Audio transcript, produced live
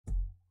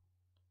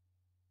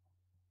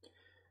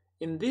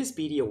In this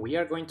video, we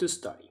are going to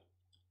study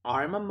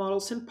ARIMA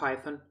models in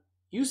Python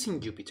using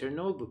Jupyter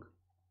Notebook.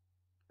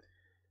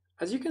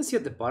 As you can see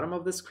at the bottom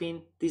of the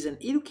screen, this is an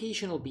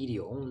educational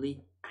video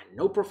only and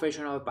no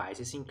professional advice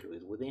is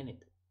included within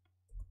it.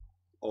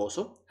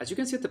 Also, as you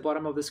can see at the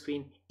bottom of the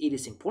screen, it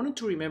is important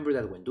to remember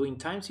that when doing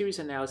time series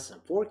analysis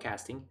and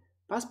forecasting,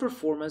 past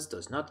performance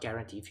does not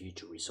guarantee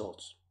future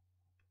results.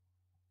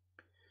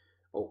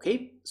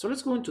 Okay, so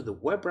let's go into the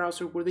web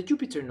browser where the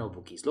Jupyter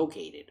Notebook is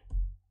located.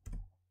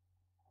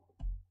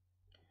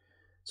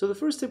 So the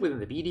first step within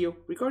the video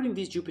regarding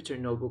this Jupyter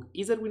Notebook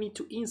is that we need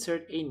to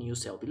insert a new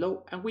cell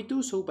below, and we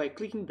do so by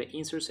clicking the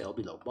Insert Cell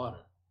Below button.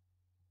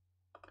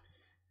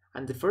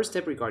 And the first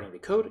step regarding the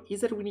code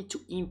is that we need to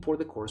import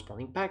the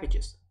corresponding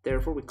packages.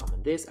 Therefore, we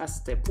comment this as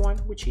step 1,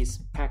 which is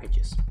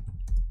packages.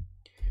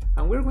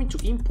 And we're going to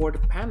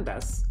import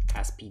pandas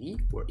as PD.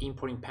 We're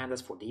importing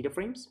pandas for data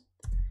frames.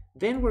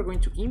 Then we're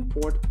going to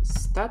import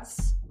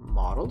stats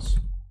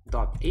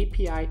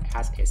models.api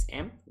as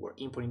SM. We're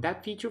importing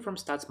that feature from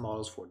stats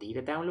models for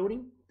data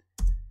downloading.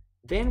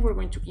 Then we're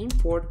going to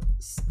import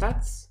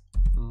stats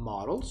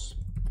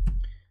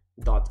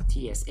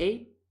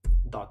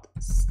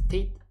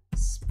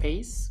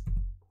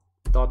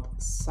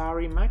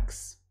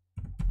models.tsa.statespace.sarimax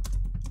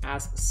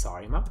as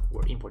sarima.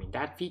 We're importing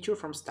that feature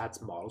from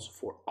stats models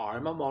for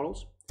ARIMA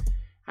models.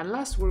 And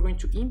last, we're going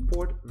to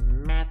import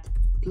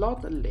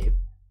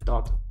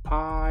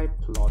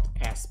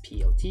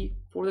matplotlib.pyplotsPLT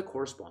for the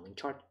corresponding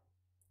chart.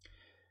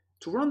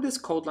 To run these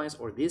code lines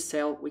or this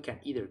cell, we can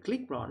either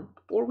click run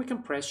or we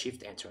can press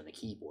Shift Enter on the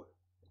keyboard.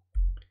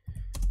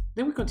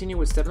 Then we continue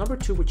with step number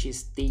 2, which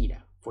is data.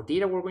 For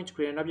data, we're going to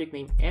create an object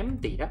named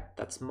mData,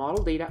 that's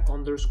model data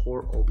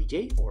underscore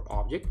obj or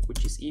object,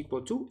 which is equal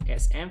to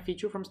sm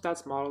feature from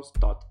stats models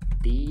dot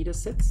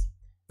datasets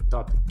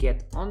dot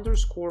get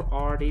underscore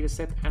r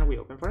dataset, and we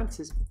open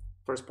parentheses.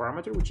 First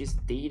parameter, which is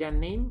data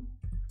name,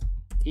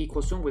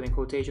 equals to, within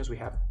quotations we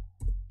have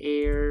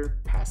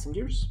air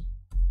passengers,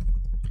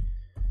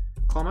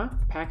 comma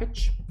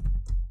package,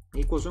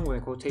 equals to,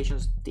 within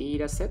quotations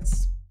data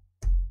sets,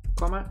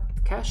 comma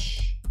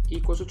cache,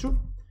 equals to true.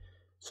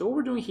 So what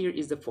we're doing here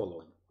is the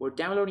following. We're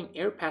downloading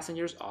air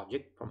passengers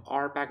object from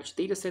our package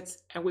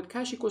datasets, and with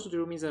cache equals to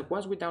true means that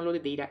once we download the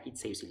data, it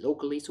saves it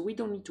locally, so we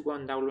don't need to go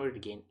and download it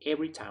again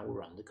every time we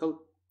run the code.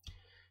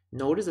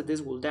 Notice that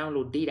this will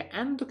download data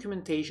and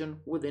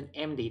documentation within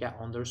mData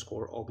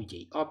underscore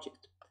obj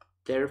object.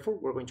 Therefore,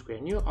 we're going to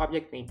create a new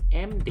object named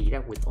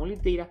mData with only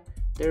data,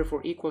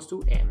 therefore equals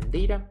to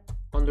mData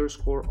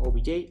underscore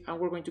obj, and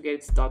we're going to get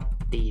its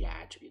 .data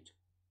attribute.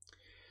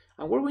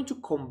 And we're going to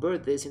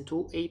convert this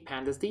into a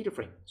Pandas data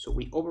frame. So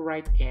we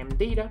overwrite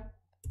mData,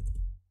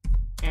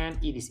 and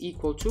it is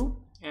equal to,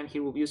 and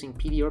here we'll be using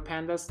PD or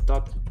pandas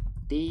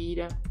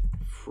data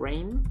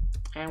frame,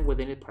 and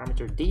within it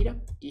parameter data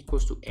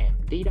equals to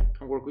mData,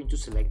 and we're going to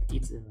select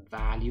its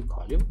value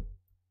column.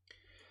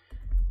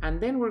 And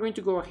then we're going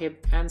to go ahead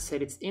and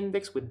set its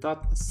index with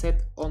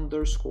 .set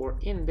underscore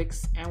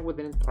index, and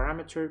within it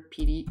parameter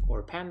PD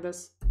or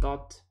pandas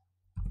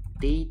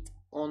date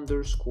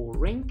underscore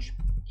range,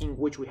 in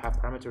which we have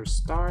parameter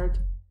start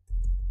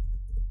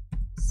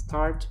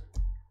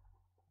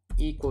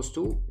equals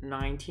to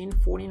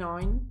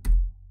 1949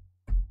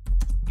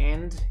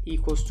 and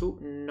equals to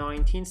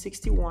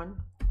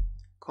 1961,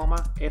 comma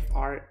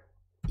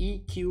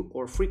FREQ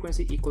or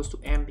frequency equals to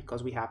M,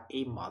 because we have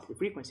a monthly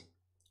frequency.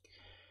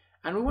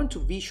 And we want to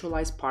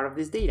visualize part of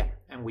this data,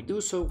 and we do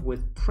so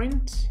with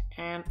print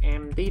and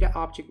mData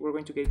object. We're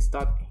going to get its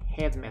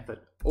 .head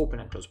method,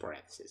 open and close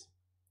parentheses.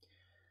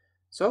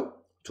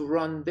 So to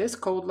run this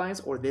code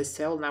lines or this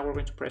cell, now we're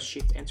going to press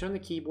Shift Enter on the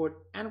keyboard,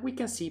 and we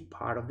can see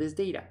part of this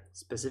data,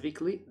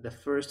 specifically the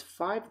first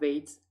 5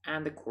 dates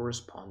and the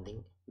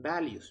corresponding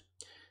values.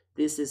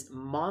 This is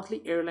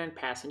monthly airline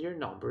passenger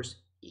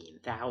numbers in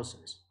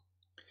thousands.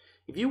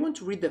 If you want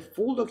to read the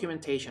full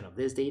documentation of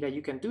this data,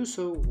 you can do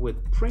so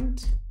with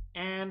print,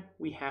 and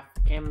we have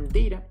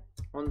mData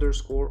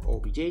underscore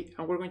obj,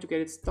 and we're going to get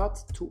its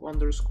 .2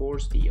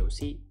 underscores doc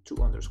 2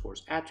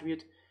 underscores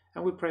attribute,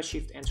 and we press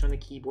Shift Enter on the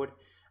keyboard,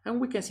 and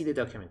we can see the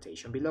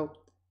documentation below.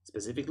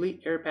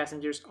 Specifically, air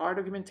passengers are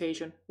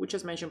documentation, which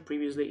as mentioned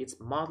previously, it's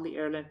monthly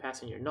airline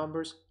passenger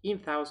numbers in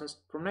thousands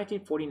from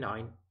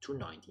 1949 to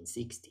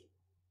 1960.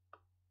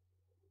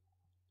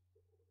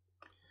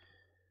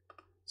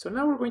 So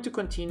now we're going to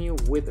continue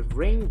with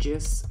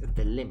ranges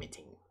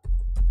delimiting.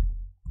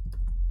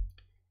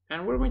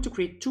 And we're going to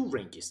create 2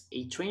 ranges,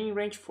 a training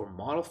range for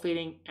model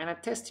fitting and a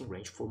testing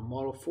range for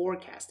model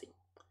forecasting.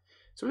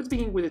 So let's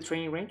begin with the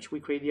training range. We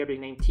create the object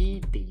named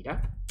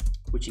tData,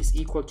 which is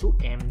equal to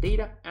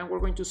mData, and we're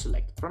going to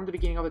select from the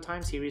beginning of the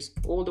time series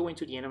all the way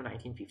to the end of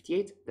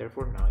 1958,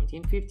 therefore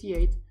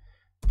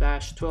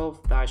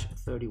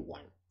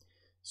 1958-12-31.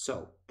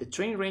 So the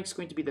training range is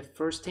going to be the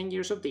first 10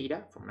 years of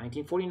data from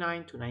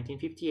 1949 to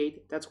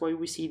 1958. That's why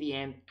we see the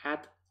end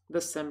at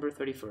December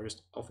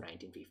 31st of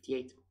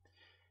 1958.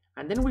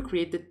 And then we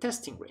create the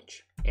testing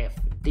range,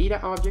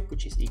 fData object,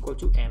 which is equal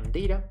to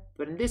mData,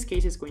 but in this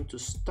case it's going to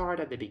start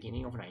at the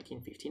beginning of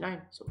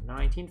 1959. So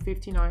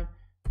 1959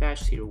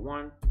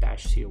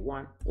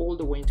 -01-01 all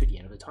the way into the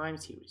end of the time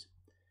series.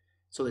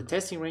 So the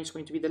testing range is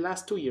going to be the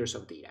last 2 years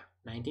of data,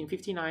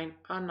 1959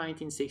 and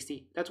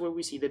 1960. That's where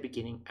we see the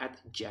beginning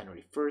at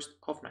January 1st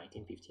of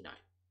 1959.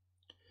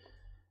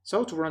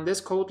 So to run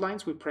this code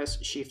lines, we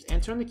press Shift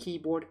Enter on the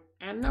keyboard,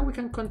 and now we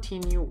can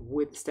continue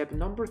with step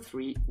number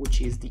 3,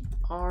 which is the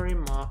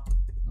ARIMA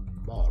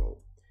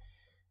model.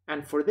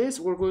 And for this,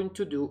 we're going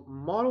to do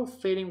model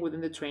fitting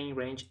within the training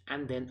range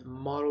and then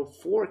model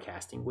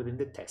forecasting within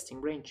the testing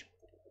range.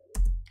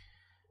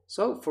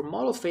 So for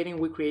model fitting,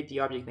 we create the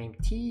object name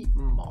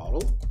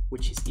tModel,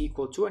 which is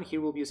equal to, and here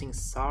we'll be using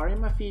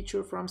SARIMA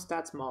feature from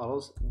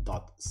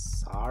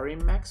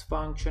statsModels.SARIMAX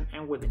function,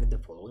 and within it the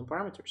following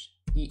parameters: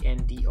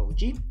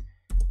 endog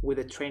with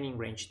the training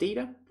range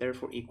data,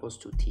 therefore equals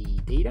to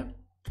tdata,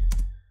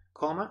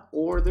 comma,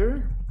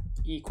 order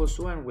equals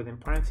to, and within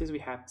parentheses we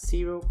have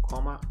 0,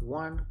 1,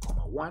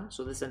 1.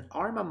 So this is an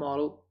ARIMA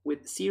model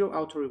with 0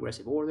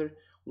 autoregressive order,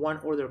 1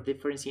 order of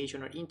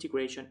differentiation or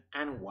integration,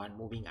 and 1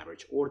 moving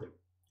average order.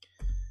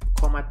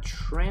 Comma,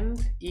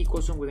 trend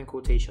equals to, within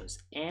quotations,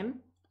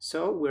 n.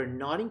 So we're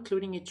not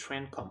including a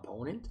trend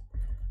component,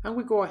 and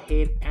we go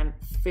ahead and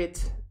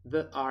fit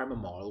the ARIMA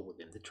model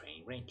within the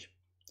training range.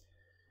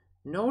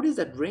 Notice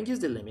that range is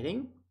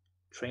delimiting,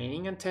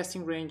 training and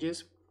testing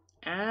ranges,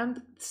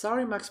 and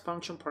SARIMAX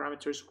function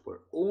parameters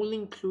were only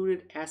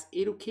included as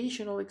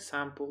educational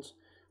examples,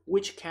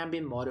 which can be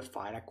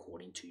modified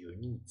according to your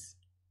needs.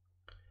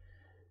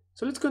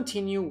 So let's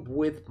continue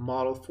with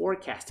model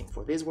forecasting.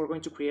 For this, we're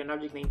going to create an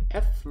object named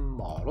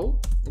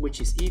fModel,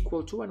 which is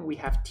equal to, and we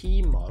have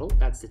tModel,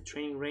 that's the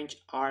training range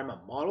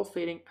ARIMA model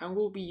fitting, and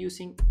we'll be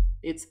using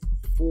its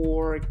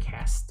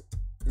forecast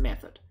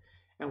method.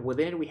 And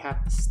within it, we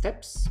have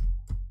steps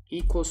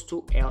equals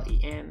to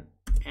len,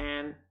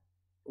 and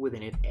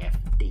within it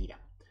fData.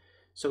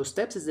 So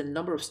steps is the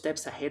number of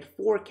steps ahead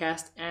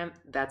forecast, and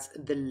that's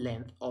the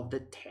length of the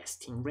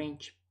testing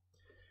range.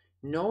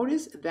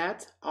 Notice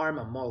that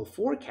ARIMA model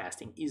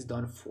forecasting is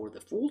done for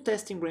the full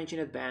testing range in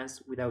advance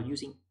without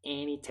using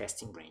any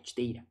testing range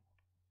data.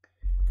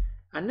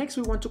 And next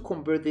we want to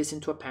convert this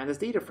into a Pandas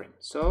data frame.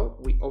 So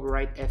we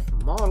override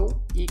fModel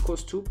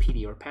equals to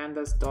PD or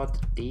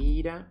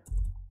pandas.data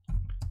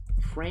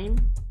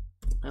frame,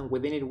 and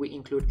within it we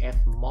include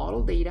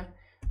fModel data,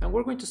 and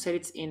we're going to set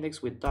its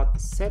index with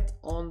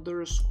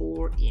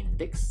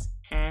 .set_index,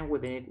 and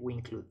within it we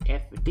include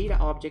fData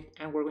object,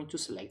 and we're going to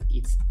select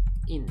its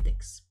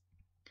index.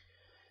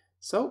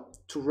 So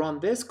to run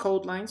this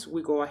code lines,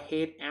 we go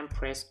ahead and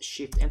press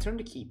Shift Enter on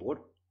the keyboard,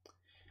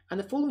 and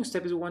the following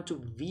step is we want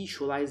to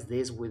visualize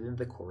this within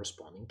the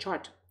corresponding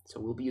chart.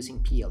 So we'll be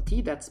using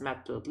PLT, that's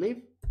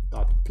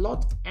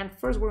matplotlib.plot, and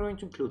first we're going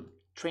to include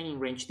training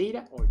range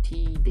data or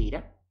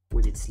tData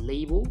with its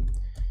label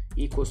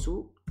equals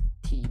to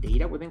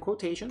tData within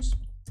quotations.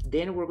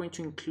 Then we're going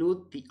to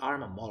include the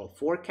ARIMA model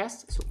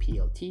forecast, so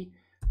plt.plot,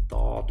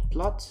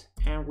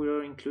 and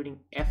we're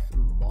including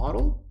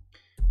fModel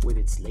with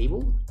its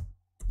label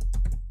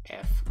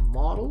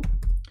fModel,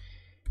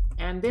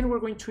 and then we're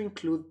going to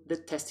include the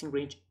testing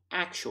range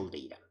actual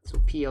data, so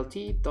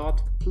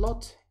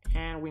plt.plot,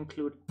 and we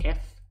include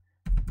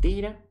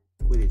fData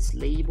with its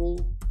label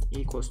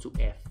equals to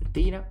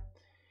fData,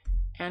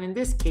 and in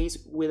this case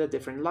with a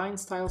different line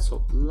style,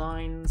 so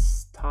line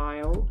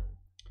style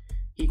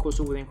equals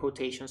to, within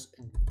quotations,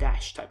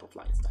 dash type of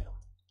line style.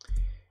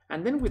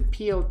 And then with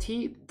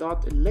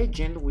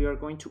plt.legend we are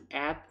going to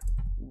add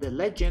the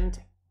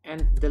legend,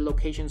 and the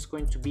location is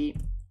going to be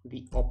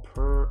the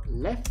upper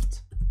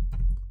left.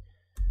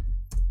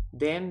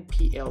 Then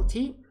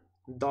plt.title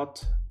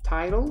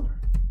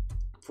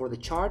for the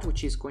chart,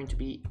 which is going to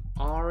be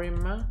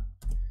ARIMA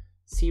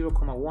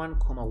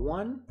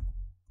 0,1,1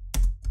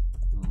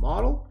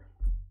 model.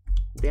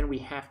 Then we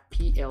have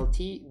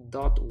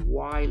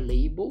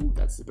plt.ylabel,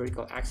 that's the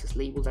vertical axis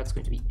label, that's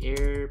going to be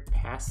air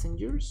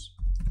passengers.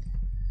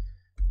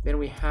 Then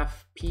we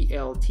have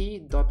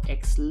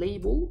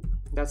plt.xlabel,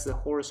 that's the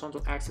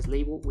horizontal axis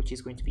label, which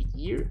is going to be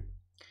year.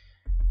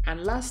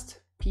 And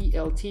last,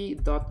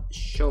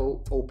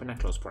 plt.show open and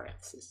close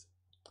parentheses.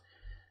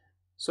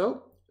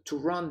 So to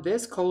run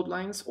this code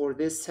lines or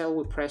this cell,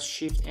 we press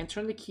Shift Enter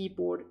on the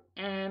keyboard,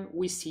 and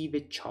we see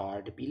the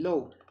chart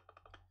below.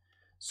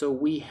 So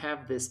we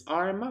have this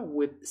ARIMA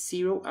with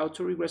 0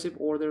 autoregressive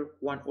order,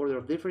 1 order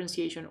of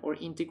differentiation or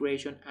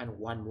integration, and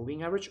 1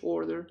 moving average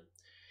order.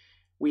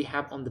 We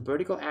have on the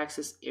vertical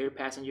axis air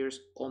passengers,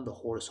 on the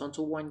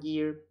horizontal one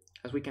year.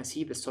 As we can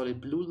see, the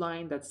solid blue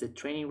line, that's the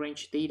training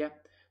range data.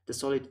 The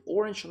solid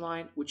orange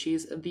line, which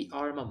is the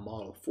ARIMA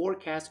model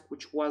forecast,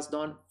 which was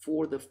done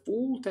for the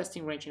full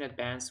testing range in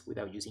advance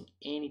without using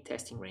any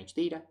testing range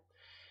data.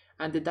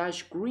 And the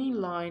dash green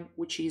line,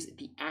 which is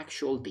the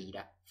actual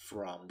data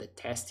from the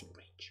testing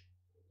range.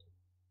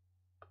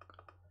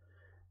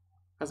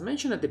 As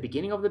mentioned at the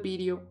beginning of the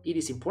video, it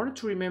is important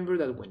to remember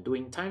that when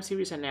doing time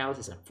series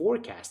analysis and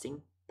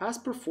forecasting,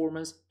 past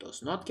performance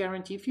does not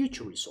guarantee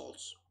future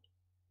results.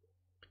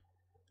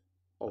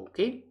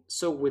 Okay,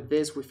 so with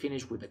this we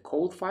finish with the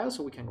code file,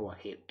 so we can go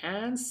ahead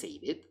and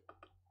save it.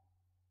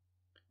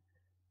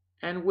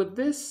 And with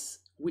this,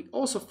 we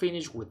also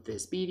finish with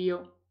this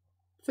video.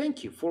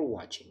 Thank you for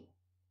watching.